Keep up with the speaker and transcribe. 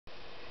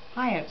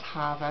Hi, it's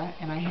Hava,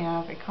 and I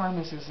have a car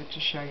mezuzah to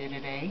show you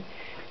today.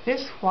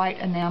 This white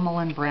enamel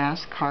and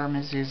brass car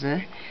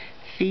mezuzah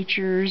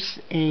features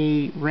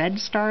a red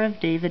Star of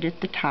David at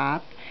the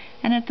top,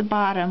 and at the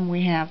bottom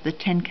we have the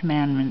Ten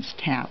Commandments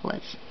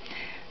tablets.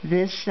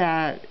 This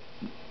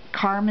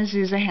car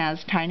mezuzah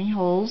has tiny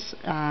holes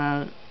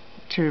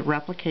to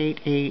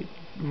replicate a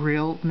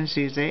real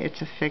mezuzah.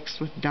 It's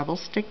affixed with double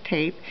stick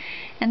tape,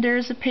 and there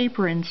is a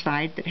paper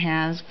inside that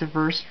has the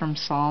verse from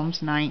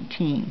Psalms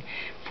 19,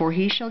 "For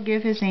he shall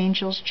give his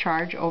angels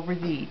charge over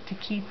thee to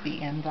keep thee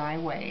in thy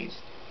ways."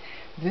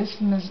 This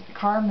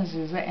car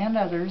mezuzah and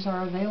others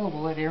are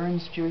available at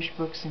Aharon's Jewish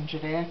Books in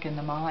Judaica in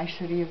the Mahi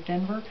City of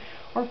Denver,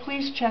 or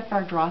please check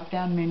our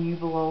drop-down menu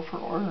below for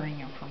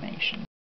ordering information.